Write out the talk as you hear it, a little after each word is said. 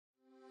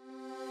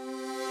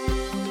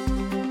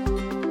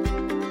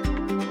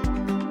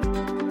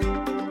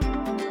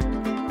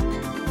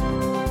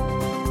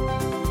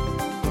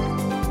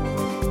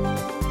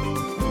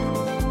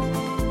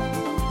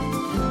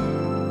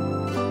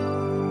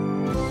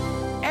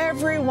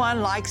Everyone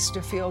likes to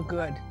feel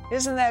good.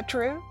 Isn't that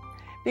true?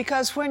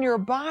 Because when your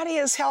body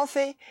is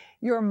healthy,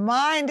 your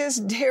mind is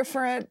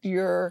different,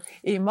 your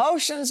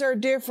emotions are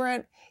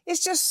different.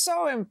 It's just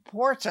so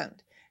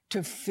important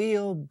to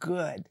feel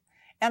good.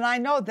 And I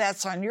know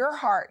that's on your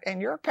heart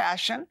and your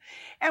passion.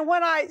 And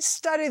when I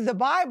studied the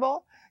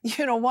Bible,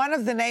 one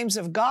of the names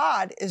of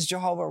God is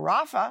Jehovah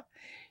Rapha.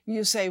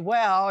 You say,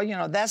 well,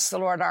 that's the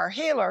Lord our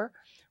healer.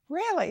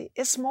 Really,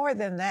 it's more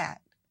than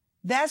that.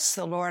 That's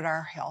the Lord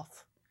our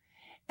health.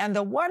 And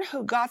the one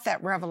who got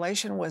that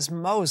revelation was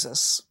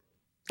Moses.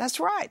 That's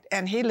right.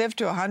 And he lived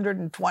to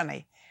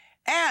 120.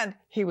 And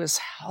he was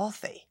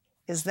healthy.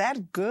 Is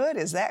that good?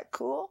 Is that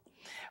cool?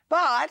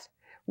 But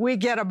we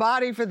get a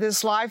body for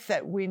this life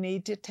that we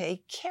need to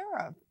take care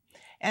of.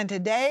 And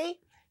today,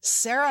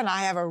 Sarah and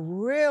I have a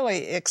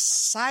really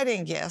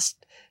exciting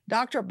guest,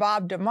 Dr.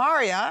 Bob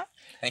DeMaria.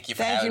 Thank you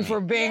for having me. Thank you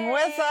for being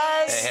with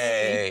us.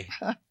 Hey.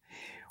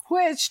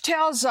 Which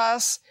tells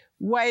us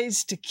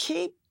ways to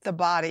keep the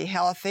body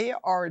healthy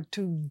or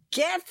to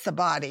get the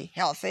body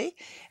healthy.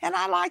 And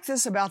I like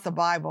this about the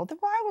Bible. The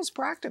Bible's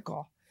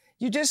practical.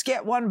 You just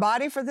get one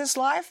body for this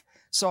life.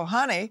 So,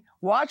 honey,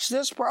 watch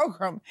this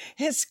program.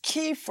 It's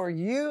key for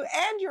you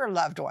and your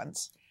loved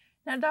ones.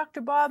 Now,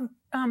 Dr. Bob,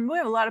 we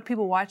have a lot of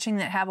people watching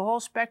that have a whole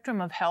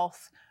spectrum of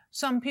health.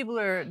 Some people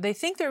they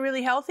think they're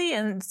really healthy,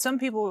 and some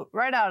people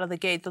right out of the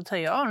gate, they'll tell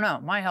you, oh no,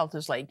 my health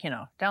is like,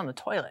 down the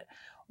toilet.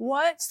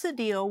 What's the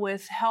deal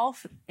with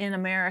health in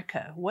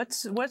America?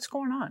 What's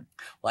going on?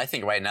 Well, I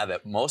think right now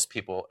that most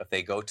people, if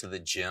they go to the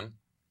gym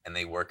and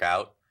they work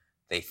out,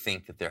 they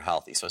think that they're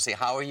healthy. So I say,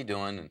 how are you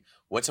doing? And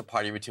what's a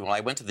part of your routine? Well, I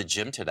went to the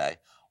gym today.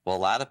 Well, a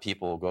lot of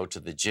people go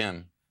to the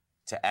gym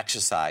to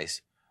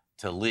exercise,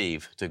 to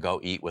leave, to go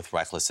eat with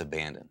reckless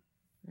abandon.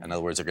 In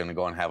other words, they're going to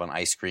go and have an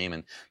ice cream.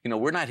 And,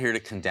 we're not here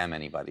to condemn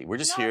anybody. We're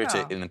just here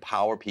to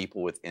empower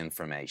people with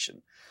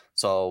information.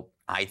 So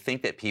I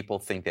think that people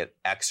think that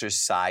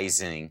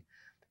exercising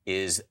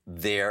is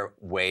their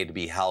way to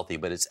be healthy,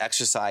 but it's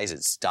exercise,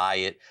 it's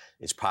diet,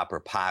 it's proper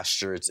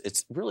posture,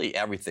 it's really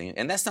everything.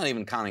 And that's not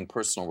even counting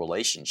personal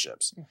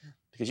relationships,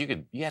 because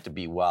you have to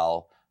be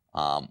well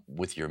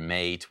with your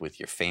mate, with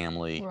your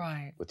family,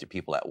 right, with your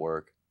people at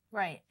work.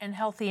 Right, and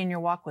healthy in your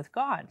walk with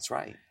God. That's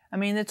right. I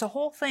mean, it's a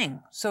whole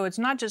thing. So it's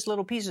not just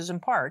little pieces and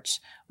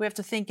parts. We have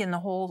to think in the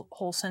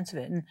whole sense of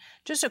it. And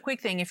just a quick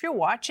thing, if you're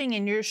watching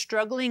and you're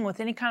struggling with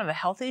any kind of a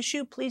health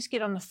issue, please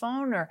get on the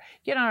phone or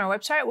get on our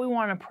website. We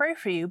want to pray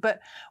for you.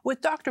 But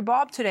with Dr.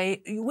 Bob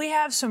today, we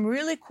have some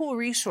really cool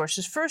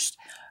resources. First,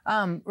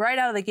 right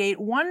out of the gate,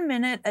 1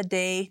 minute a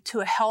day to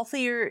a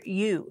healthier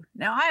you.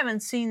 Now, I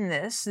haven't seen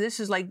this. This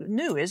is like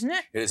new, isn't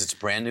it? It is. It's a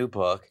brand new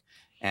book.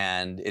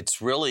 And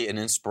it's really an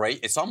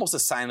inspiration. It's almost a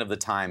sign of the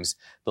times.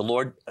 The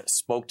Lord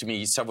spoke to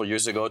me several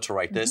years ago to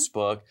write this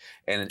book.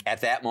 And at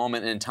that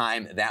moment in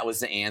time, that was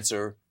the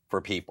answer for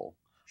people.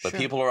 But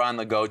people are on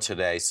the go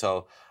today.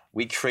 So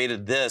we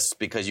created this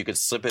because you could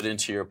slip it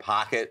into your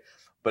pocket.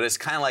 But it's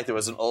kind of like there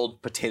was an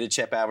old potato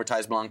chip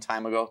advertisement a long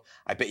time ago.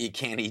 I bet you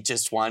can't eat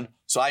just one.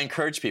 So I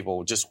encourage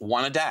people, just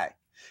one a day.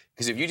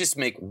 Because if you just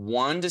make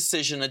one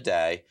decision a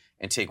day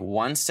and take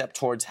one step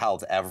towards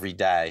health every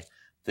day,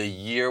 the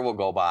year will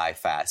go by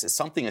fast. It's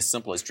something as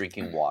simple as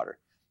drinking water.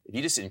 If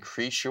you just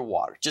increase your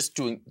water, just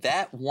doing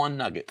that one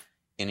nugget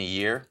in a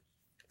year,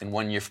 in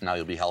 1 year from now,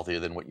 you'll be healthier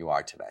than what you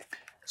are today.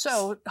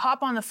 So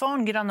hop on the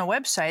phone, get on the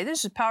website. This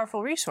is a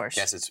powerful resource.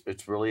 Yes,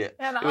 it's really, it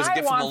And was a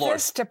gift from the I want Lord.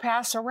 this to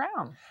pass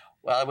around.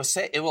 Well,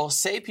 it will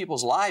save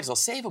people's lives. It'll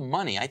save them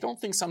money. I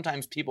don't think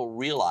sometimes people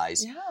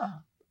realize.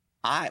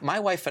 Yeah. My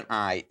wife and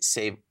I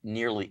save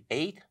nearly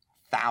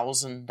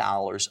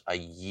 $8,000 a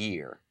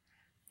year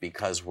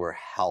because we're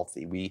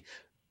healthy.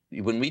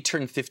 When we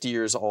turned 50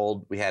 years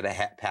old, we had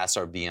to pass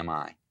our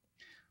BMI,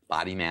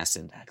 body mass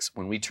index.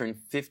 When we turned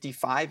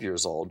 55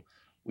 years old,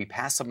 we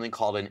passed something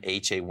called an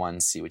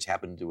HA1C, which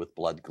happened to do with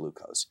blood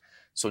glucose.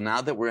 So now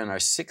that we're in our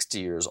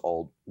 60 years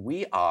old,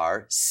 we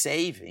are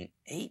saving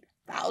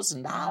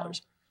 $8,000. Wow.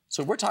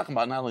 So we're talking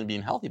about not only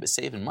being healthy, but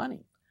saving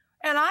money.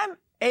 And I'm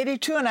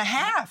 82 and a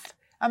half.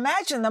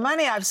 Imagine the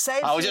money I've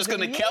saved. I was just going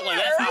to kill her.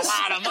 That's a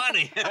lot of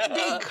money.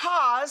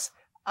 Because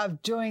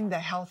of doing the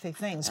healthy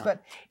things. Yeah.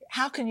 But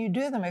how can you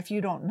do them if you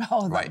don't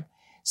know them? Right.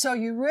 So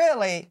you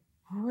really,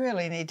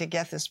 really need to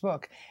get this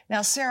book.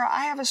 Now, Sarah,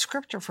 I have a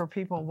scripture for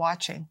people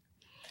watching.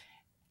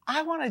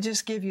 I want to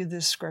just give you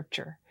this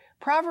scripture.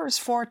 Proverbs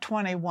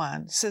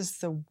 4:21 says,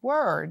 the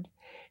word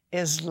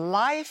is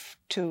life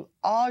to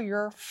all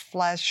your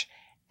flesh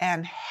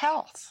and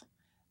health.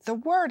 The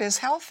word is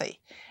healthy.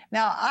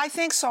 Now, I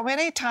think so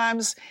many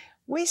times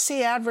we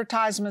see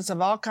advertisements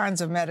of all kinds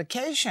of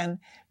medication,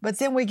 but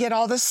then we get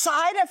all the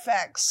side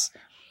effects.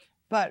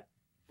 But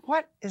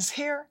what is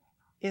here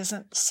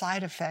isn't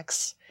side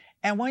effects.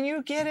 And when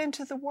you get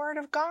into the Word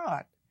of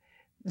God,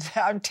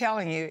 I'm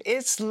telling you,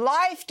 it's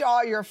life to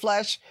all your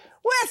flesh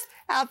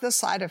without the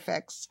side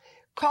effects.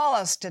 Call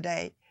us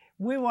today.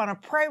 We want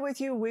to pray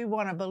with you. We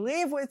want to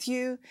believe with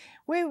you.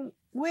 We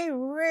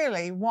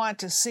really want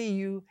to see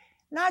you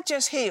not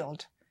just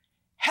healed,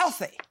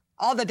 healthy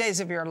all the days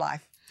of your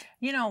life.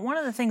 You know, one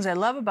of the things I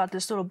love about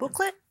this little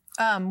booklet,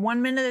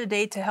 1 minute a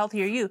day to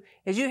healthier you,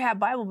 is you have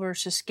Bible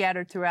verses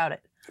scattered throughout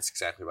it. That's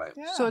exactly right.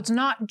 Yeah. So it's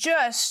not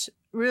just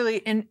really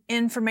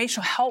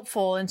informational,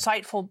 helpful,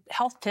 insightful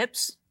health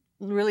tips,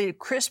 really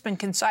crisp and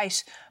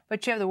concise,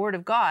 but you have the Word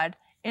of God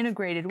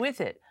integrated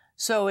with it.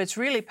 So it's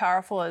really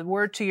powerful, a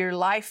word to your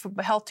life,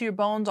 health to your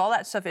bones, all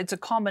that stuff. It's a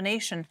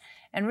combination.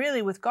 And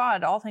really with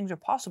God, all things are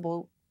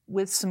possible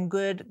with some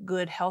good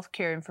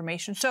healthcare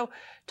information. So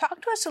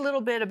talk to us a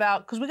little bit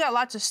about, because we got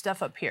lots of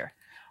stuff up here,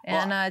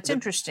 and it's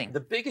interesting. The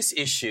biggest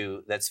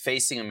issue that's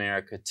facing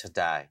America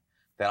today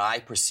that I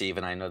perceive,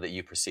 and I know that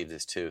you perceive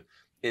this too,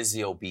 is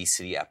the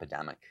obesity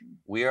epidemic.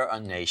 We are a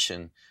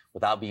nation,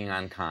 without being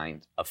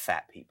unkind, of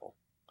fat people.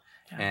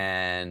 Yeah.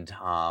 And,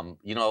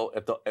 you know,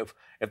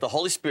 if the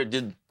Holy Spirit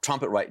did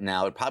trumpet right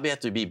now, it'd probably have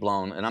to be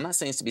blown, and I'm not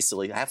saying this to be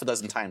silly, half a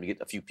dozen times to get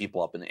a few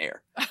people up in the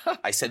air.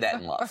 I said that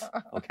in love,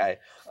 okay?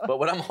 But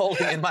what I'm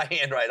holding in my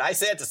hand, right, I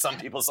say it to some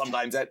people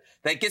sometimes,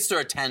 that gets their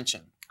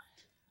attention.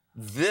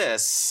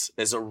 This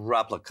is a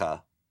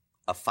replica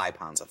of 5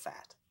 pounds of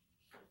fat.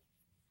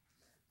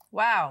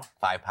 Wow.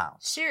 5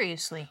 pounds.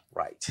 Seriously.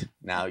 Right.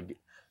 Now,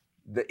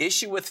 the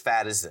issue with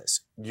fat is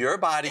this. Your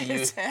body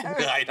uses,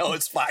 I know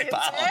it's 5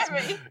 pounds.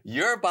 Heavy.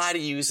 Your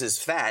body uses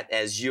fat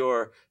as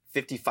your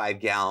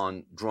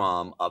 55-gallon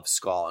drum of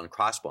skull and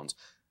crossbones.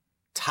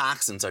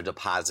 Toxins are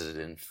deposited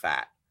in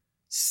fat.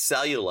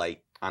 Cellulite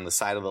on the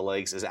side of the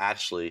legs is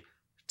actually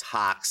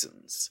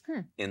toxins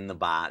in the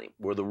body.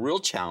 Where the real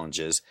challenge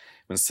is,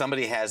 when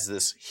somebody has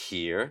this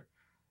here,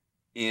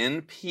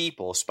 in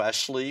people,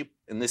 especially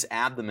in this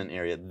abdomen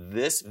area,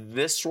 this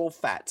visceral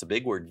fat, it's a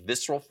big word,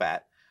 visceral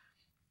fat,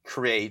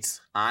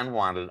 creates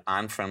unwanted,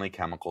 unfriendly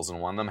chemicals, and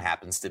one of them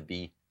happens to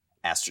be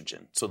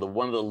estrogen. So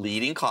one of the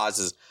leading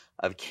causes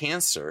of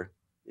cancer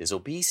is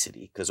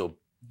obesity, because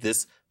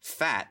this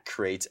fat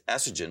creates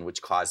estrogen,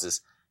 which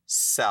causes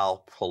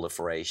cell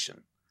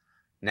proliferation.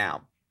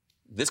 Now,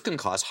 this can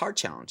cause heart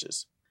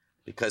challenges,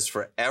 because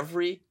for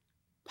every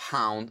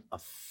pound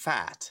of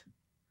fat,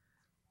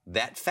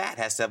 that fat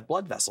has to have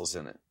blood vessels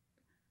in it.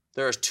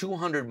 There are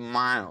 200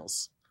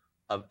 miles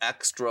of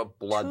extra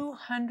blood.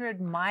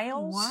 200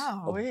 miles?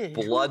 Wow.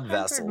 Blood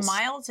vessels. 200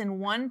 miles in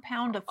 1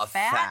 pound of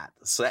fat?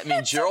 So that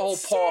means your whole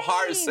poor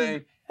heart is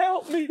saying,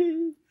 help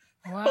me.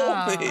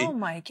 Wow. Help me. Oh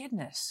my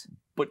goodness.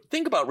 But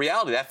think about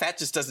reality. That fat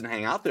just doesn't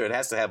hang out there. It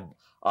has to have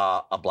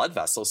a blood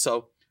vessel.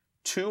 So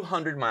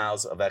 200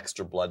 miles of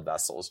extra blood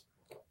vessels.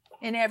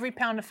 In every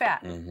pound of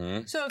fat.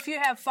 Mm-hmm. So if you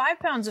have 5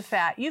 pounds of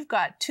fat, you've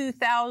got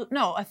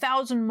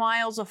 1,000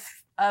 miles of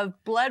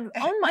blood.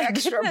 Oh my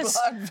Extra goodness.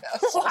 blood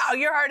vessels. Wow,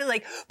 your heart is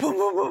like, boom,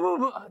 boom, boom, boom,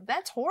 boom.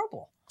 That's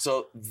horrible.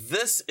 So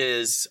this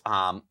is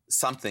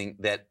something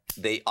that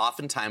they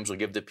oftentimes will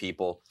give to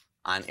people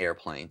on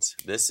airplanes.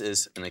 This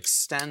is an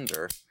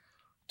extender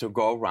to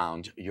go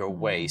around your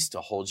waist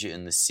to hold you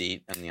in the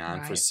seat in the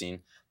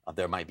unforeseen.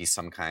 There might be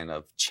some kind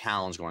of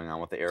challenge going on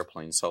with the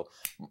airplane. So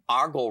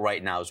our goal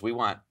right now is we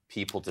want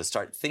people to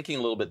start thinking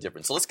a little bit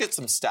different. So let's get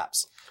some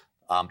steps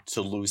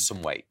to lose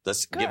some weight.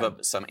 Let's give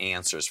up some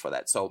answers for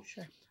that. So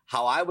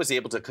how I was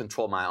able to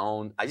control my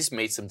own, I just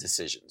made some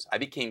decisions. I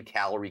became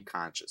calorie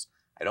conscious.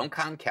 I don't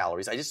count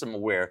calories. I just am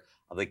aware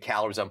of the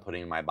calories I'm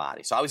putting in my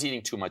body. So I was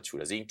eating too much food.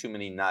 I was eating too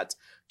many nuts,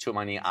 too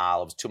many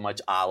olives, too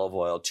much olive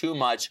oil, too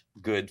much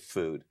good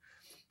food.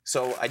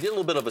 So I did a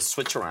little bit of a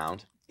switch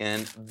around.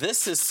 And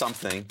this is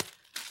something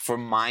for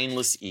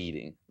mindless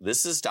eating.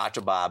 This is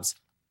Dr. Bob's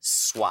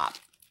SWAP,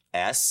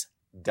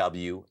 S-W-A-P.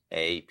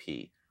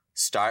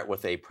 Start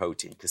with a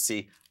protein. Because,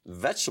 see,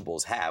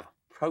 vegetables have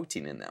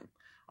protein in them.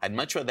 I'd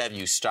much rather have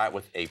you start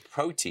with a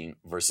protein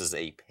versus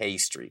a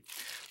pastry.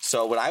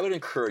 So what I would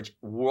encourage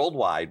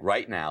worldwide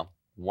right now,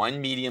 1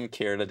 medium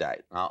carrot a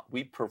day. Now,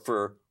 we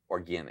prefer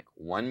organic.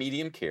 1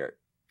 medium carrot,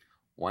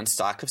 1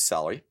 stalk of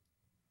celery,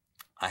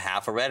 a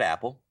half a red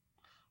apple,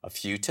 a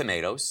few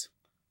tomatoes,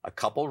 a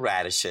couple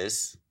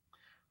radishes,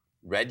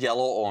 red,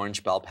 yellow,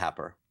 orange bell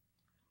pepper.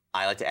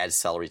 I like to add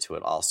celery to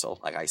it also,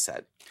 like I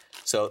said.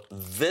 So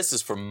this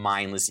is for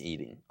mindless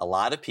eating. A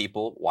lot of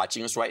people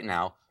watching us right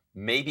now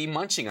may be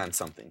munching on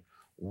something.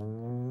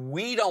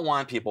 We don't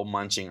want people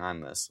munching on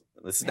this.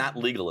 This is not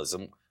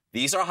legalism.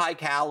 These are high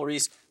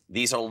calories.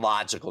 These are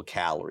logical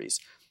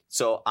calories.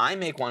 So I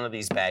make one of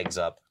these bags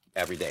up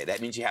every day. That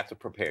means you have to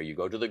prepare. You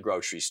go to the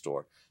grocery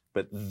store.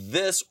 But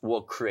this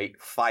will create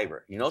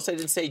fiber. You notice I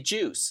didn't say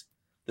juice.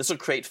 This will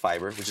create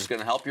fiber, which is going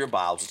to help your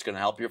bowels. It's going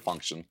to help your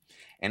function.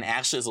 And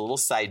actually, as a little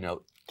side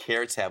note,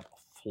 carrots have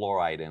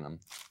fluoride in them.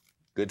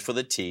 Good for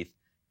the teeth.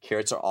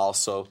 Carrots are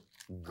also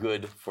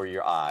good for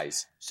your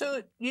eyes.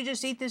 So you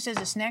just eat this as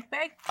a snack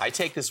bag? I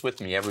take this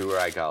with me everywhere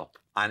I go.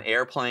 On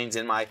airplanes,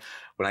 when I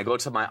go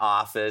to my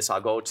office,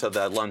 I'll go to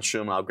the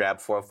lunchroom, I'll grab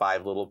 4 or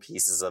 5 little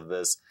pieces of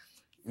this.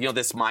 You know,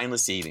 this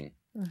mindless eating.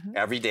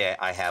 Every day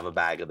I have a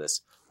bag of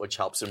this, which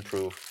helps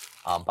improve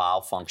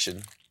bowel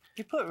function.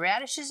 You put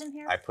radishes in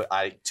here? I put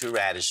 2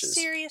 radishes.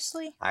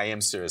 Seriously? I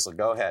am serious.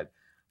 Go ahead.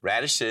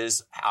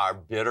 Radishes are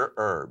bitter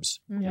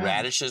herbs.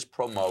 Radishes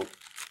promote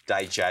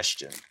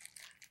digestion.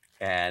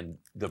 And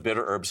the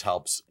bitter herbs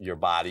helps your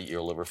body,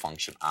 your liver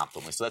function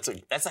optimally. So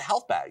that's a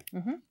health bag.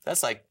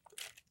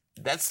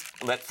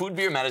 Let food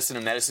be your medicine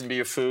and medicine be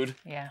your food.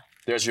 Yeah.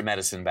 There's your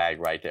medicine bag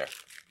right there.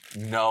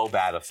 No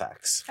bad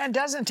effects. And it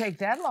doesn't take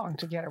that long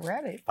to get it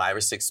ready. 5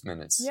 or 6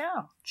 minutes.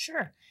 Yeah.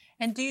 Sure.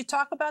 And do you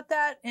talk about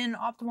that in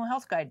Optimal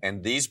Health Guide?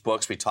 And these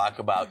books, we talk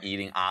about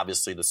eating,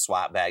 obviously, the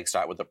SWAT bag,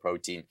 start with the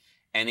protein.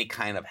 Any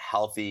kind of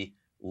healthy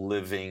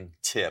living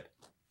tip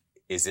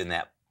is in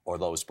that or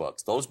those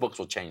books. Those books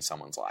will change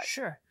someone's life.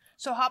 Sure.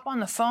 So hop on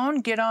the phone,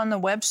 get on the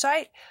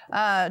website,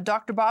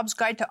 Dr. Bob's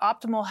Guide to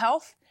Optimal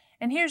Health.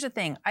 And here's the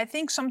thing. I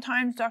think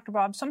sometimes, Dr.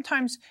 Bob,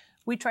 sometimes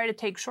we try to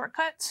take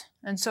shortcuts.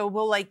 And so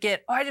we'll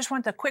I just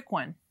want the quick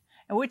one,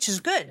 which is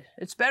good.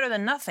 It's better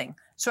than nothing.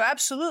 So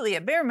absolutely,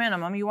 at bare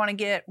minimum, you want to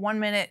get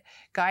 1-minute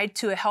guide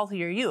to a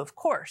healthier you, of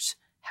course.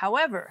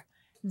 However,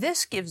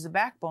 this gives the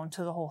backbone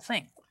to the whole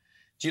thing.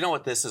 Do you know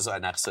what this is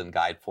an excellent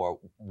guide for?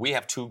 We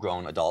have 2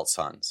 grown adult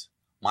sons.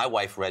 My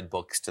wife read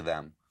books to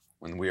them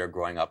when we were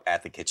growing up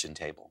at the kitchen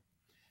table.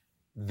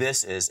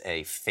 This is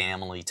a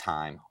family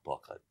time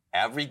booklet.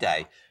 Every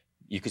day,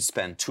 you could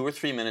spend 2 or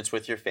 3 minutes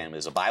with your family.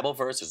 There's a Bible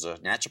verse, there's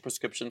a natural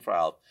prescription for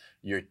health.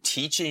 You're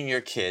teaching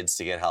your kids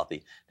to get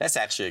healthy. That's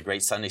actually a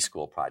great Sunday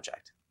school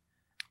project.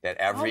 That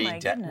every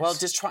day,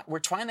 we're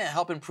trying to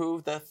help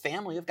improve the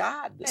family of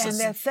God.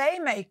 If they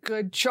make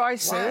good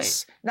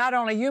choices, not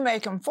only you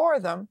make them for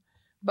them,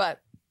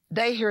 but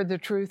they hear the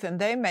truth and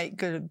they make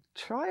good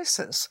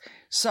choices.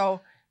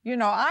 So,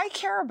 I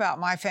care about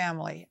my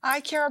family. I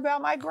care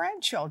about my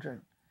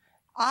grandchildren.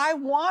 I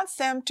want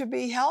them to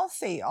be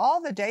healthy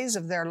all the days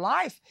of their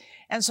life.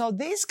 And so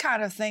these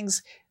kind of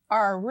things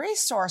are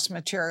resource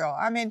material.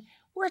 I mean,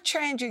 we're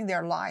changing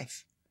their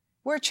life.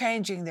 We're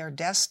changing their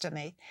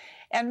destiny.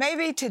 And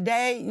maybe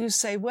today you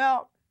say,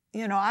 well,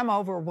 I'm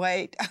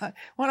overweight.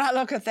 When I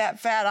look at that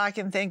fat, I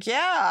can think,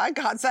 yeah, I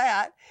got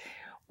that.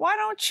 Why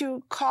don't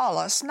you call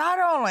us not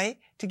only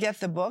to get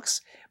the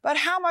books, but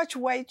how much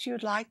weight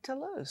you'd like to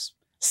lose?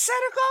 Set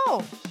a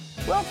goal.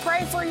 We'll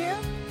pray for you,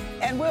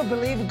 and we'll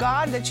believe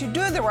God that you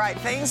do the right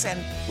things, and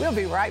we'll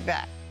be right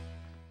back.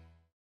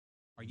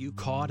 Are you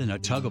caught in a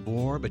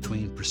tug-of-war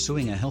between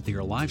pursuing a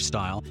healthier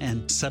lifestyle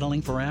and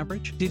settling for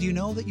average? Did you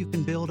know that you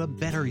can build a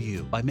better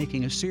you by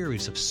making a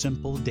series of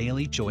simple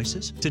daily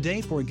choices? Today,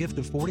 for a gift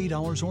of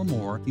 $40 or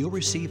more, you'll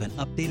receive an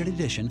updated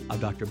edition of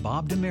Dr.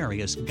 Bob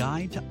DeMaria's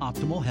Guide to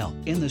Optimal Health.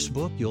 In this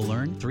book, you'll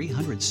learn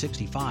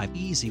 365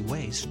 easy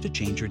ways to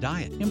change your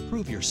diet,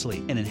 improve your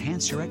sleep, and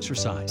enhance your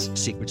exercise.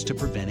 Secrets to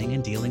preventing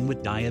and dealing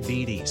with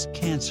diabetes,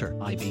 cancer,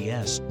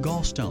 IBS,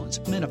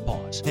 gallstones,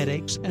 menopause,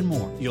 headaches, and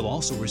more. You'll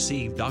also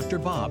receive Dr.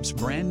 Bob's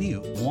brand new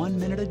 1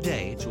 minute a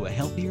day to a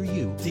healthier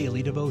you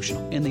daily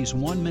devotional. In these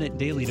 1-minute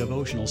daily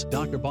devotionals,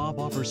 Dr. Bob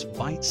offers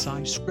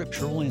bite-sized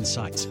scriptural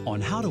insights on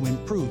how to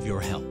improve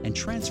your health and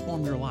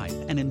transform your life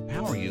and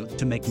empower you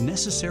to make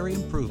necessary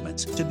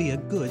improvements to be a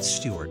good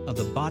steward of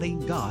the body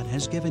God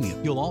has given you.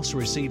 You'll also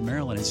receive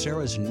Marilyn and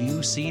Sarah's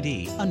new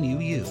CD, A New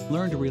You.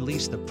 Learn to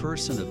release the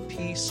person of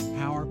peace,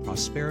 power,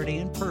 prosperity,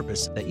 and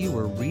purpose that you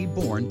were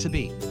reborn to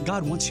be.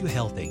 God wants you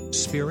healthy,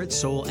 spirit,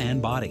 soul,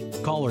 and body.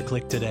 Call or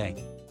click today.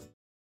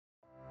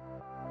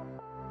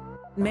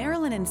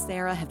 Marilyn and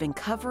Sarah have been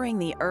covering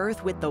the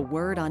earth with the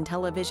Word on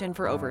television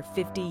for over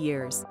 50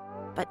 years.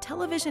 But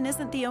television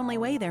isn't the only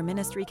way their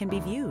ministry can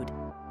be viewed.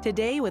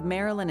 Today with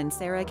Marilyn and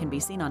Sarah can be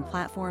seen on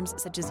platforms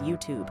such as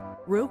YouTube,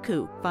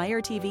 Roku,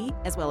 Fire TV,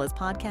 as well as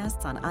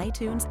podcasts on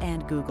iTunes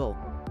and Google.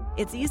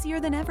 It's easier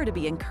than ever to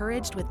be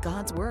encouraged with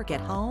God's work at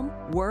home,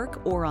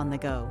 work, or on the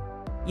go.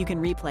 You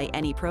can replay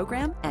any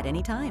program at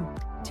any time.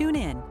 Tune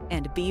in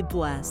and be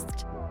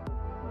blessed.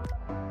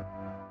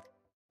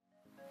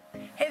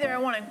 Hey there, I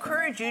want to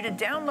encourage you to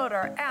download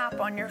our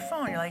app on your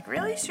phone. You're like,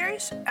 really?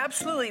 Serious?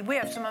 Absolutely. We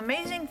have some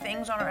amazing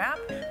things on our app,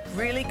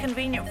 really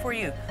convenient for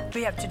you.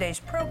 We have today's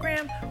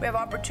program. We have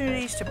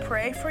opportunities to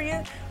pray for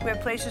you. We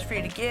have places for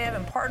you to give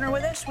and partner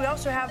with us. We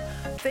also have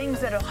things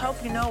that will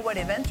help you know what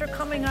events are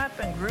coming up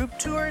and group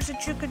tours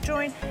that you could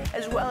join,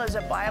 as well as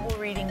a Bible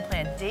reading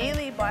plan,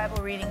 daily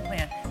Bible reading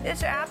plan.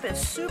 This app is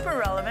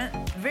super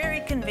relevant,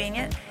 very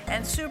convenient,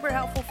 and super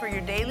helpful for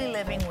your daily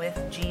living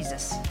with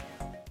Jesus.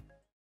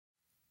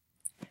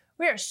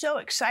 We are so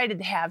excited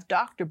to have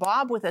Dr.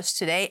 Bob with us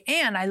today,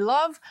 and I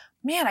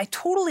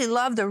totally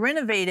love the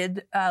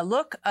renovated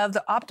look of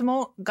the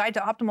Guide to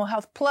Optimal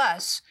Health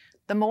Plus,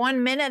 the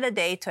 1 minute a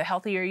day to a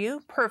healthier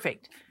you.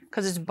 Perfect,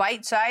 because it's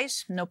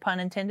bite-sized, no pun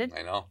intended.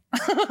 I know.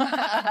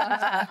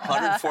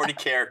 140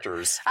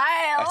 characters.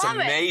 That's love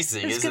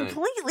amazing, it. isn't it? It's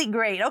completely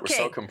great. Okay.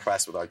 We're so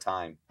compressed with our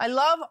time. I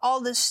love all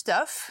this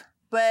stuff.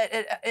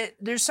 But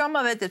there's some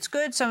of it that's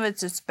good, some of it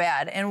that's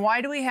bad. And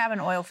why do we have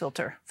an oil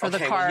filter for the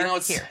car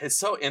here? It's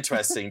so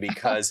interesting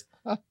because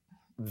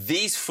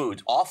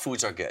all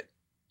foods are good.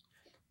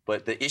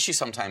 But the issue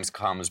sometimes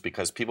comes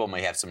because people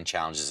may have some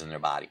challenges in their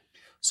body.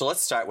 So let's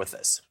start with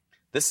this.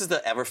 This is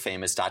the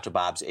ever-famous Dr.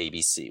 Bob's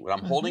ABC. What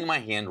I'm holding in my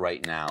hand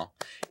right now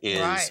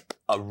is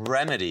a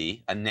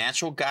remedy, a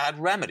natural God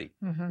remedy,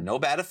 no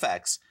bad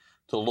effects,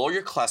 to lower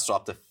your cholesterol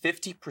up to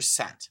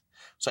 50%.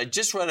 So I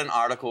just read an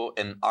article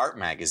in Art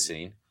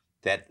Magazine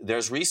that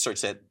there's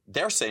research that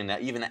they're saying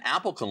that even an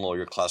apple can lower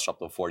your cholesterol up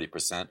to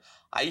 40%.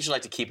 I usually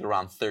like to keep it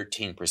around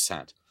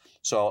 13%.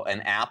 So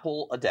an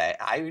apple a day,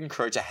 I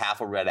encourage a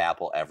half a red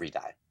apple every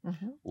day.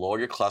 Lower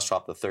your cholesterol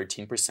up to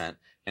 13%,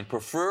 and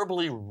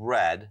preferably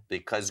red,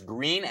 because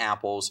green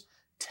apples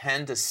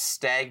tend to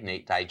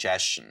stagnate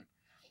digestion.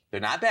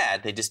 They're not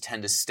bad, they just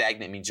tend to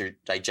stagnate. It means your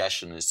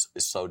digestion is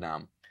so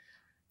down.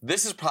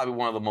 This is probably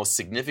one of the most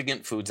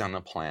significant foods on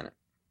the planet.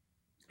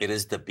 It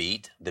is the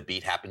beet. The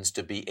beet happens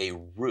to be a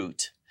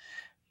root.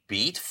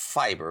 Beet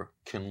fiber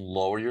can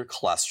lower your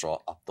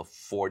cholesterol up to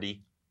 40%.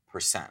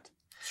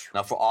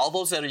 Now, for all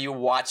those that are you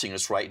watching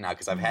us right now,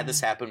 because I've had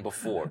this happen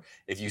before,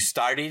 if you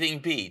start eating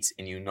beets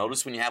and you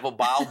notice when you have a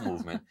bowel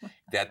movement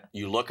that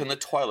you look in the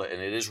toilet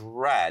and it is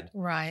red,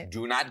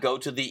 do not go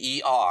to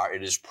the ER.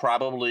 It is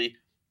probably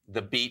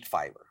the beet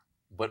fiber.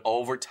 But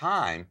over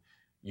time,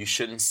 you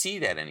shouldn't see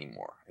that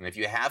anymore. And if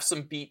you have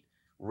some beet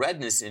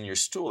redness in your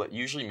stool, it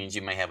usually means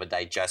you may have a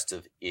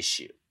digestive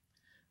issue.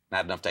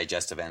 Not enough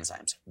digestive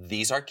enzymes.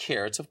 These are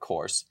carrots, of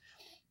course.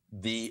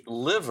 The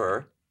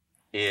liver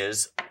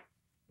is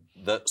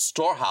the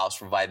storehouse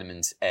for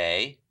vitamins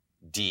A,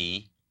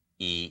 D,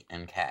 E,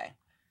 and K.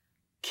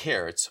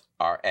 Carrots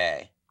are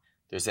A.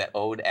 There's that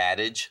old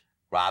adage,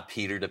 rob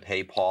Peter to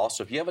pay Paul.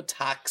 So if you have a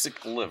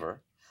toxic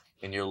liver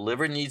and your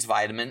liver needs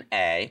vitamin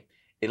A,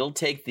 it'll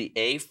take the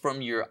A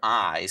from your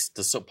eyes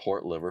to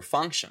support liver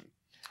function.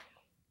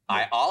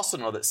 I also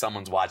know that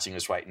someone's watching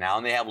us right now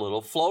and they have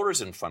little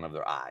floaters in front of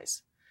their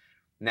eyes.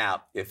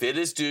 Now, if it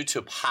is due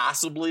to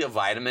possibly a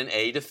vitamin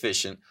A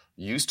deficient,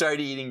 you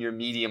start eating your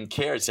medium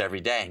carrots every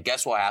day, and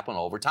guess what happened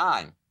over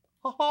time?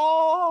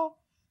 Your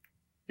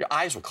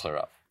eyes will clear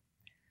up.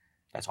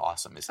 That's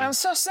awesome, isn't it? And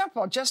so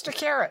simple, just a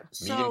carrot.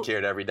 Medium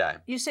carrot every day.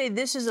 You say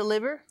this is a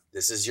liver?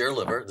 This is your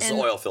liver. This is an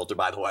oil filter,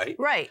 by the way.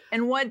 Right.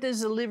 And what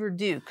does the liver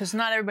do? Because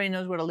not everybody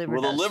knows what a liver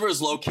does. Well, the liver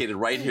is located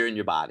right here in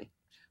your body.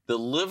 The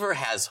liver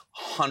has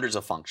hundreds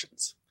of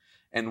functions.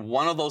 And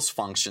one of those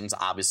functions,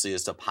 obviously,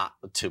 is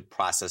to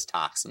process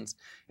toxins.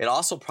 It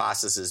also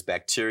processes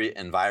bacteria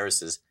and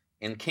viruses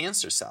in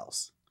cancer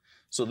cells.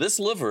 So this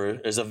liver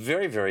is a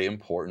very, very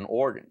important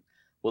organ.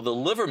 Well, the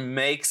liver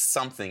makes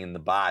something in the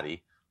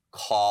body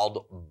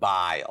called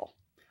bile.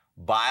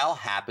 Bile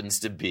happens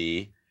to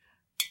be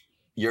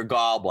your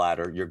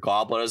gallbladder. Your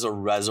gallbladder is a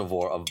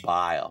reservoir of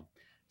bile.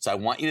 So I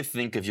want you to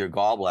think of your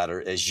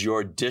gallbladder as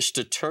your dish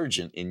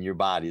detergent in your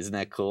body. Isn't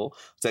that cool?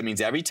 So that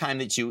means every time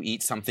that you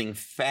eat something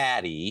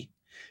fatty,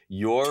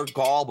 your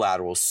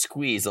gallbladder will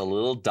squeeze a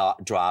little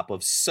drop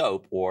of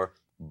soap or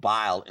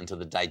bile into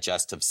the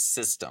digestive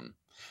system.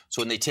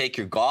 So when they take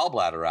your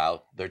gallbladder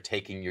out, they're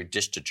taking your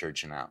dish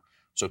detergent out.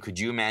 So could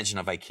you imagine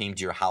if I came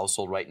to your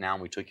household right now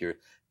and we took your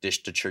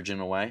dish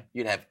detergent away?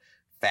 You'd have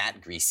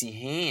fat, greasy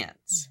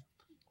hands.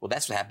 Well,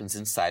 that's what happens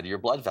inside of your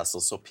blood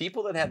vessels. So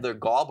people that have their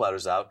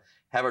gallbladders out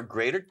have a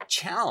greater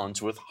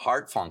challenge with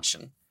heart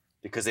function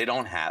because they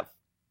don't have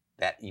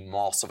that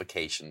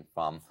emulsification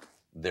from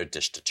their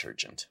dish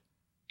detergent.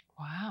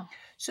 Wow.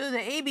 So the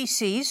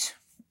ABCs,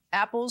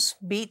 apples,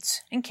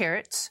 beets, and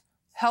carrots,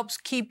 helps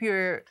keep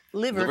your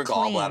liver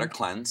clean. Gallbladder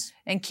cleanse.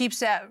 And keeps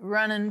that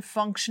running,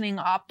 functioning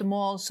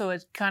optimal, so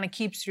it kind of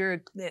keeps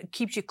you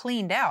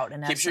cleaned out.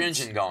 In keeps your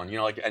engine going. You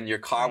know, like in your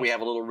car, we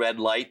have a little red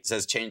light that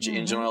says change your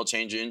engine oil,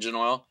 change your engine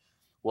oil.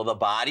 Well, the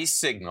body's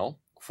signal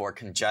for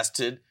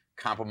congested,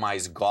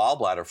 compromised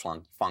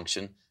gallbladder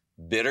function,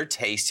 bitter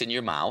taste in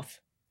your mouth,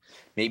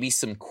 maybe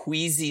some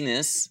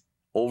queasiness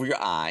over your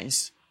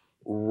eyes,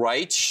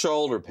 right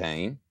shoulder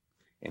pain,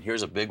 and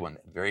here's a big one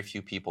that very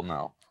few people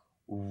know.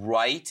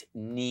 Right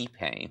knee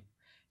pain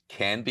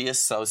can be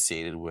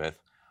associated with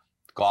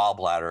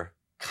gallbladder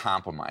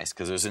compromise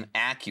because there's an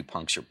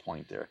acupuncture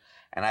point there.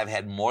 And I've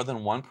had more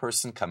than one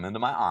person come into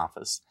my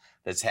office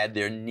that's had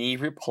their knee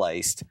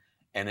replaced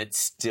and it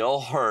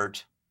still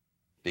hurt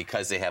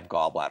because they have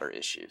gallbladder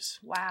issues.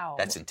 Wow.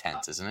 That's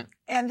intense, isn't it?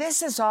 And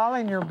this is all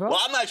in your book? Well,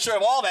 I'm not sure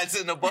if all that's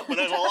in the book, but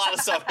there's a lot of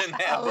stuff in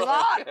there. A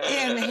lot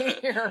in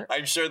here.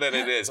 I'm sure that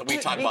it is. We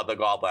talk about the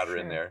gallbladder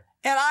in there.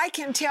 And I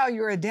can tell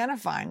you're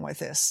identifying with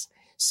this.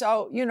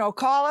 So,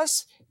 call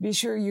us. Be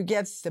sure you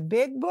get the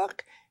big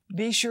book.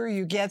 Be sure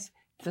you get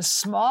the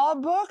small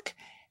book.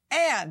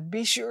 And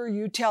be sure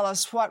you tell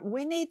us what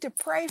we need to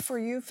pray for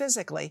you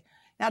physically.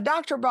 Now,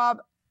 Dr.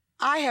 Bob,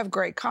 I have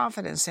great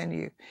confidence in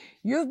you.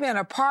 You've been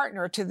a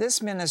partner to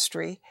this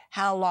ministry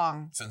how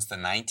long? Since the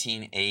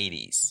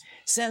 1980s.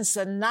 Since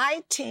the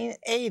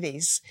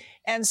 1980s.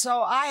 And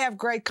so I have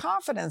great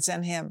confidence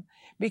in him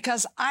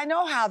because I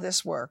know how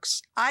this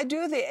works. I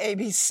do the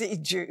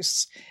ABC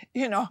juice.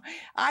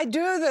 I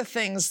do the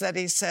things that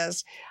he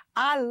says.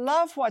 I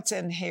love what's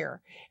in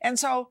here. And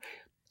so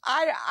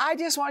I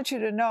just want you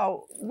to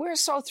know we're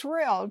so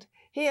thrilled.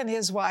 He and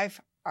his wife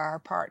are our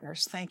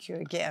partners. Thank you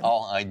again.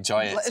 Oh, I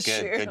enjoy it. It's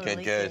good,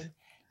 you. good.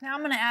 Now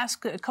I'm going to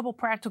ask a couple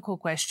practical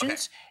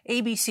questions.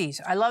 Okay. ABCs.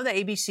 I love the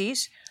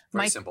ABCs.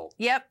 Very simple.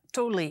 Yep,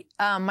 totally.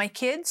 My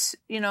kids,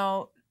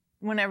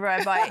 whenever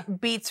I buy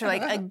beets, are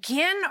like,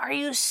 again? Are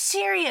you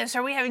serious?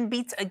 Are we having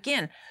beets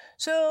again?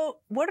 So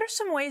what are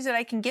some ways that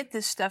I can get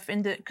this stuff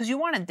into, because you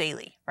want it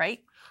daily, right?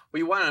 Well,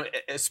 you want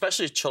to,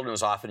 especially children,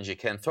 as often as you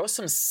can, throw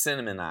some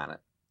cinnamon on it.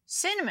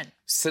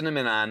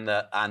 Cinnamon on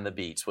the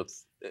beets.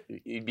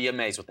 You'd be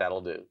amazed what that'll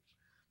do.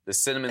 The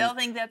cinnamon. They'll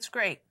think that's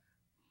great.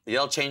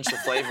 It'll change the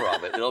flavor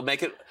of it. It'll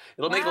make it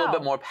a little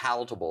bit more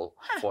palatable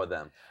for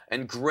them.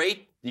 And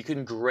you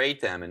can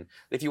grate them. And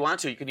if you want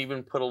to, you can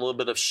even put a little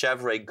bit of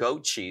Chevre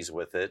goat cheese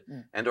with it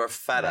and or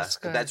feta.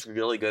 That's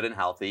really good and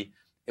healthy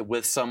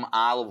with some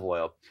olive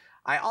oil.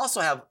 I also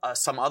have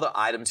some other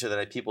items here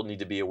that people need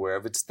to be aware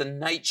of. It's the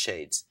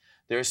nightshades.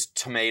 There's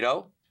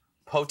tomato,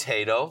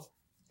 potato,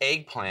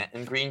 eggplant,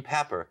 and green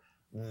pepper.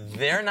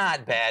 They're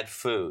not bad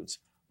foods.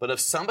 But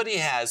if somebody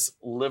has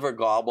liver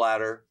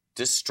gallbladder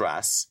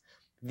distress,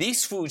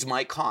 these foods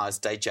might cause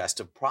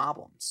digestive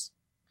problems.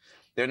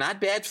 They're not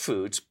bad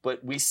foods,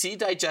 but we see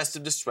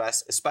digestive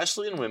distress,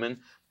 especially in women,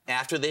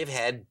 after they've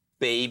had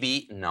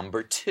baby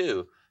number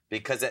 2,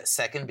 because that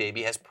second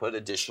baby has put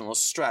additional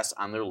stress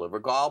on their liver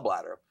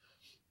gallbladder.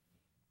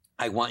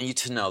 I want you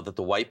to know that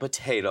the white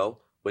potato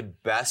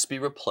would best be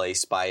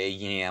replaced by a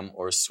yam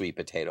or a sweet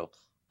potato.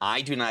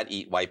 I do not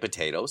eat white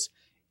potatoes,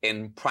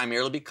 and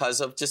primarily because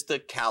of just the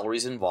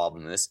calories involved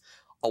in this.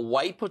 A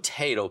white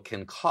potato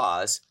can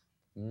cause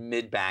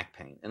mid-back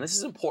pain. And this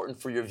is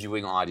important for your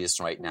viewing audience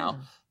right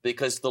now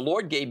because the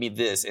Lord gave me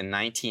this in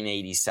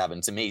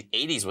 1987. To me,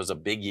 80s was a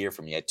big year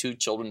for me. I had 2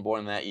 children born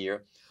in that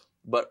year.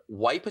 But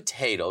white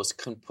potatoes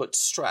can put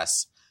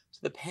stress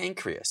to the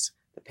pancreas.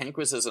 The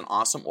pancreas is an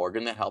awesome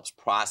organ that helps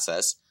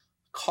process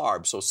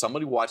carbs. So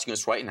somebody watching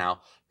us right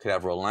now could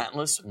have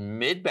relentless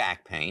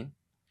mid-back pain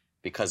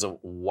because of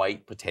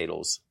white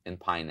potatoes and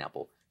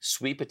pineapple.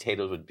 Sweet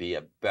potatoes would be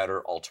a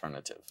better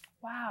alternative.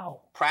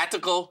 Wow.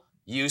 Practical,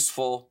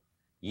 useful.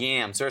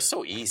 Yams, they're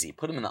so easy.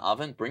 Put them in the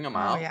oven, bring them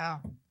out,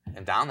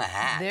 and down the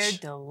hatch.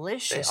 They're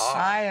delicious. They are.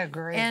 I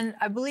agree. And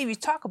I believe you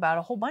talk about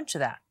a whole bunch of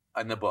that.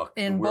 In the book.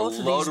 In both of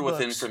these loaded with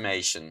books.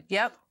 information.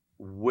 Yep.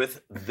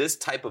 With this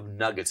type of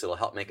nuggets, it'll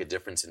help make a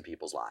difference in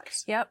people's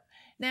lives. Yep.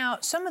 Now,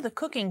 some of the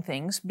cooking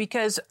things,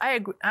 because I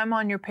agree, I'm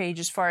on your page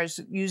as far as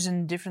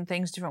using different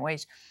things, different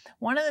ways.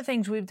 One of the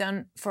things we've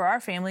done for our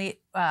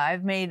family,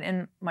 I've made,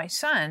 and my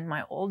son,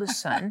 my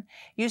oldest son,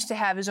 used to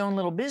have his own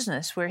little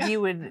business where he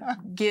would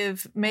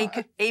make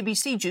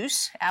ABC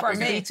juice, apples,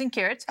 beets, and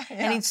carrots,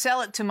 and he'd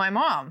sell it to my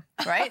mom,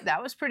 right?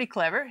 That was pretty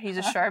clever. He's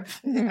a sharp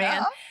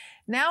man.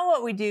 Now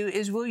what we do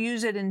is we'll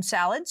use it in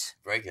salads.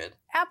 Very good.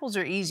 Apples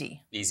are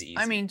easy. Easy.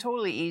 I mean,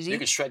 totally easy. You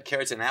can shred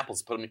carrots and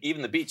apples, put them,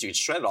 even the beets, you can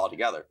shred it all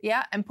together.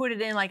 Yeah, and put it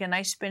in like a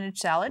nice spinach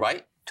salad.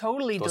 Right.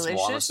 Totally Throw delicious.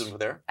 some walnuts over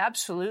there.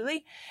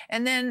 Absolutely.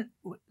 And then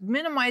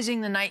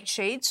minimizing the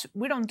nightshades.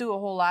 We don't do a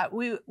whole lot.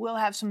 We'll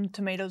have some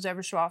tomatoes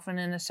every so often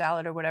in a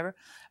salad or whatever.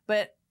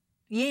 But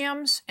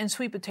yams and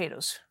sweet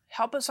potatoes.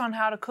 Help us on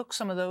how to cook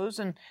some of those.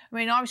 And I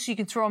mean, obviously you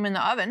can throw them in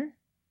the oven,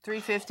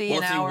 350 an hour.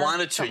 Well, if you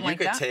wanted to, you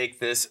could that. take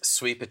this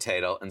sweet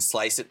potato and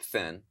slice it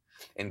thin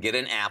and get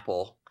an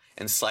apple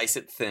and slice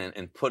it thin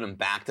and put them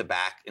back to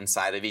back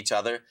inside of each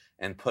other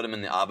and put them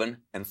in the oven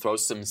and throw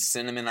some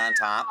cinnamon on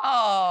top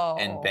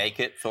and bake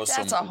it.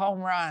 That's a home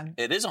run.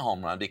 It is a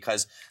home run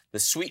because the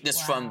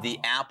sweetness from the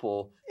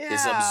apple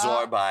is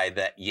absorbed by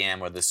that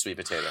yam or the sweet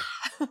potato.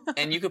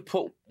 And you could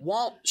put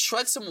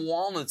shred some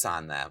walnuts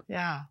on them.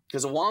 Yeah.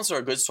 Because the walnuts are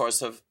a good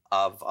source of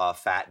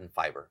fat and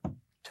fiber.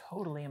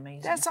 Totally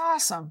amazing. That's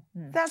awesome.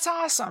 That's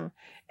awesome.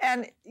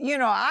 And, you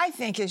know, I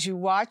think as you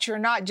watch, you're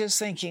not just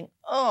thinking,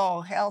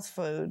 oh, health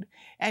food,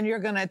 and you're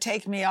going to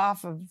take me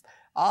off of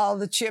all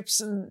the chips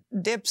and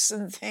dips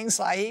and things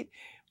I eat,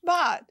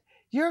 but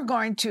you're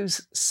going to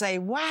say,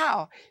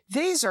 wow,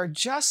 these are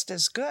just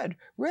as good.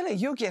 Really,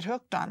 you'll get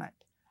hooked on it.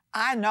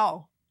 I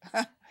know.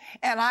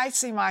 And I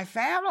see my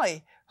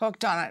family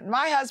hooked on it.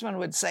 My husband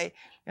would say,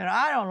 you know,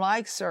 I don't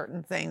like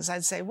certain things.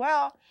 I'd say,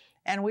 well,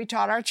 and we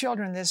taught our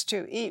children this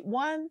too, eat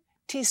 1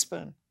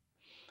 teaspoon.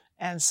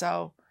 And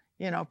so,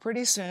 you know,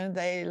 pretty soon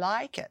they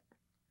like it.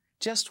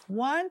 Just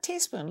 1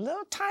 teaspoon, a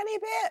little tiny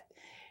bit.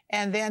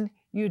 And then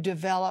you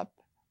develop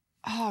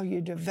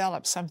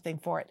something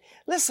for it.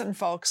 Listen,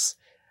 folks,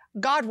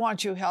 God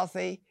wants you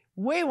healthy.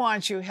 We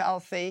want you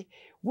healthy.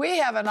 We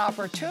have an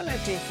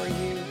opportunity for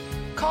you.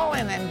 Call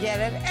in and get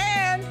it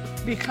and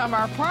become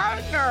our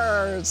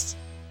partners.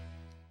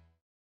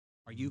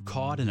 Are you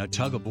caught in a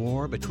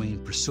tug-of-war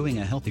between pursuing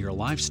a healthier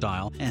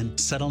lifestyle and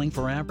settling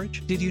for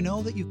average? Did you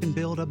know that you can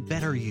build a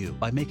better you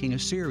by making a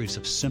series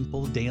of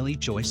simple daily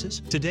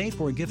choices? Today,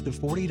 for a gift of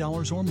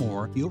 $40 or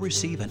more, you'll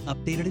receive an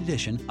updated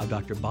edition of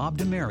Dr. Bob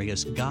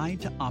DeMaria's Guide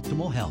to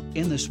Optimal Health.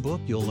 In this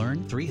book, you'll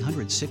learn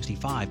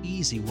 365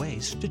 easy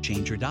ways to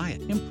change your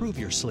diet, improve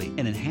your sleep,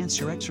 and enhance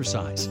your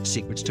exercise.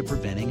 Secrets to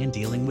preventing and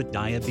dealing with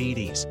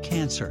diabetes,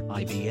 cancer,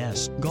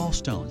 IBS,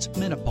 gallstones,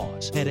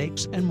 menopause,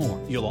 headaches, and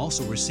more. You'll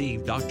also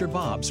receive Dr. Bob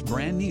Bob's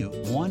brand new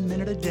 1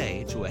 Minute a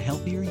Day to a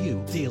Healthier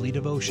You daily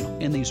devotional.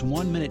 In these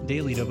 1-minute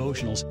daily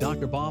devotionals,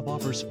 Dr. Bob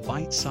offers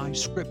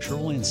bite-sized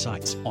scriptural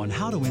insights on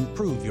how to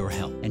improve your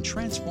health and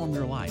transform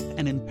your life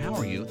and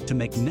empower you to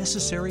make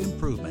necessary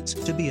improvements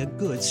to be a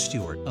good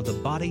steward of the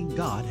body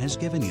God has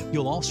given you.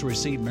 You'll also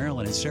receive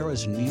Marilyn and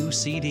Sarah's new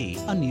CD,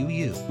 A New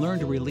You. Learn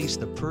to release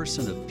the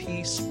person of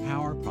peace,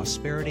 power,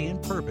 prosperity,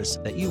 and purpose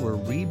that you were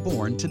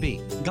reborn to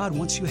be. God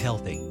wants you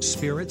healthy,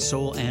 spirit,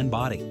 soul, and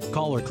body.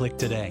 Call or click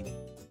today.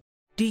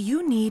 Do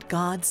you need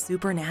God's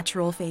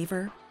supernatural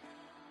favor?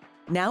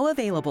 Now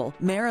available,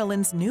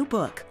 Marilyn's new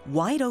book,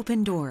 Wide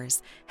Open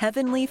Doors,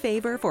 Heavenly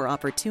Favor for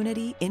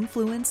Opportunity,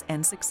 Influence,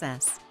 and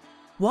Success.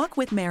 Walk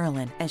with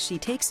Marilyn as she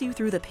takes you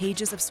through the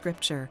pages of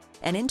Scripture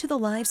and into the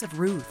lives of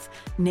Ruth,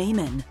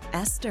 Naaman,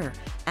 Esther,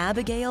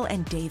 Abigail,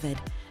 and David,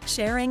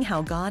 sharing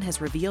how God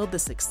has revealed the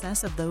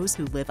success of those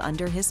who live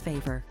under His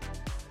favor.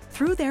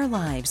 Through their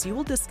lives, you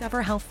will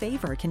discover how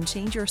favor can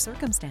change your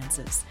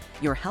circumstances,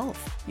 your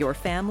health, your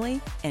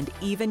family, and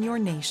even your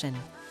nation.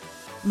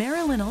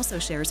 Marilyn also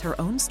shares her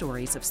own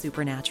stories of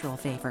supernatural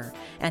favor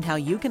and how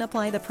you can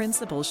apply the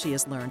principles she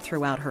has learned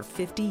throughout her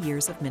 50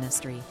 years of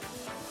ministry.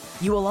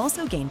 You will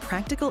also gain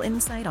practical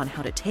insight on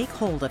how to take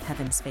hold of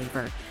heaven's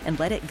favor and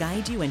let it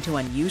guide you into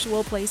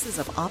unusual places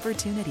of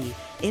opportunity,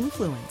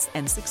 influence,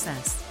 and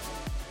success.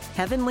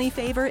 Heavenly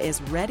Favor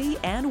is ready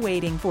and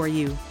waiting for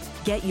you.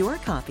 Get your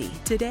copy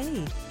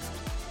today.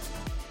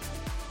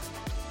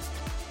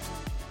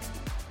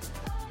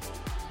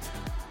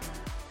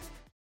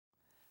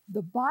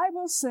 The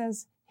Bible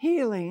says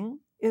healing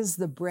is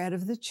the bread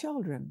of the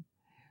children.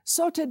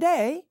 So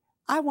today,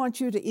 I want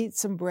you to eat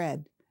some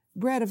bread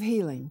of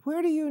healing.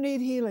 Where do you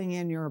need healing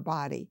in your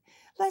body?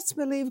 Let's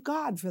believe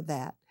God for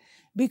that,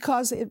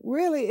 because it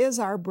really is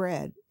our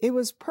bread. It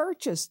was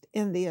purchased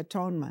in the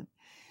atonement.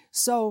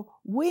 So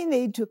we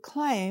need to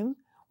claim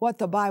what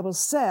the Bible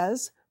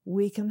says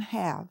we can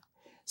have.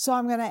 So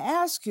I'm going to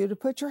ask you to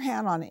put your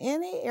hand on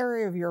any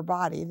area of your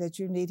body that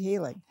you need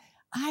healing.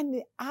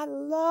 I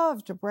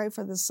love to pray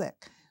for the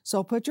sick.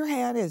 So put your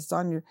hand, it's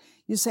on your,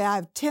 you say, I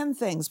have 10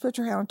 things. Put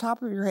your hand on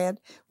top of your head.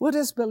 We'll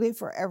just believe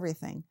for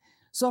everything.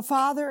 So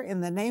Father, in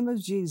the name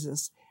of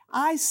Jesus,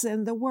 I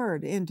send the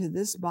word into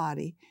this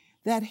body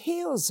that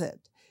heals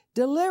it,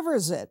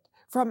 delivers it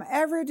from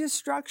every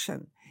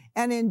destruction.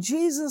 And in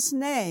Jesus'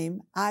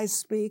 name, I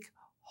speak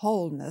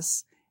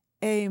wholeness.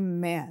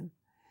 Amen.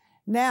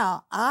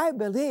 Now, I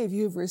believe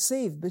you've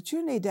received, but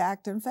you need to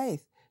act in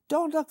faith.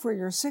 Don't look for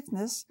your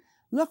sickness.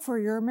 Look for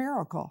your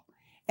miracle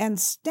and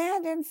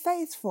stand in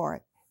faith for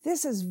it.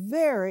 This is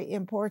very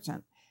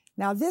important.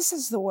 Now, this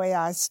is the way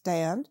I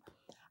stand.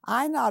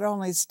 I not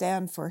only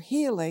stand for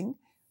healing,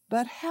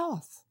 but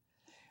health.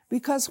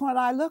 Because when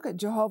I look at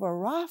Jehovah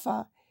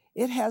Rapha,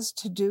 it has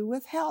to do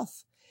with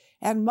health.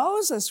 And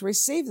Moses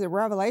received the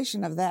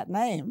revelation of that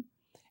name,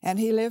 and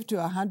he lived to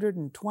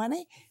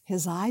 120.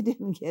 His eye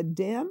didn't get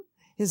dim.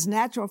 His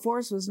natural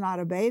force was not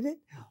abated.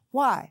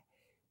 Why?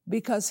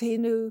 Because he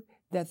knew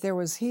that there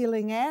was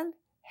healing and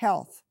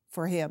health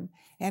for him,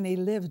 and he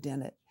lived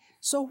in it.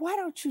 So why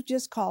don't you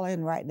just call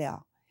in right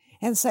now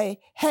and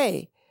say,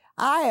 hey,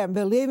 I am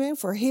believing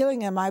for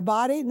healing in my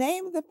body.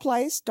 Name the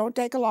place, don't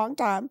take a long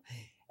time,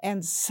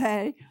 and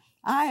say,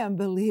 I am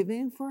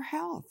believing for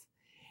health.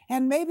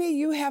 And maybe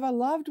you have a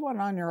loved one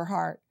on your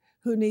heart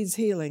who needs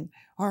healing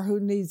or who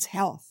needs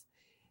health.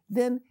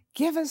 Then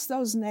give us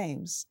those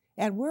names,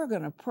 and we're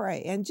going to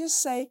pray. And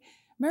just say,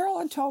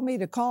 Marilyn told me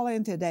to call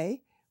in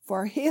today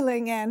for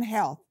healing and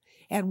health.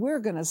 And we're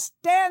going to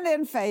stand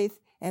in faith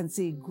and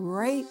see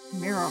great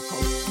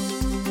miracles.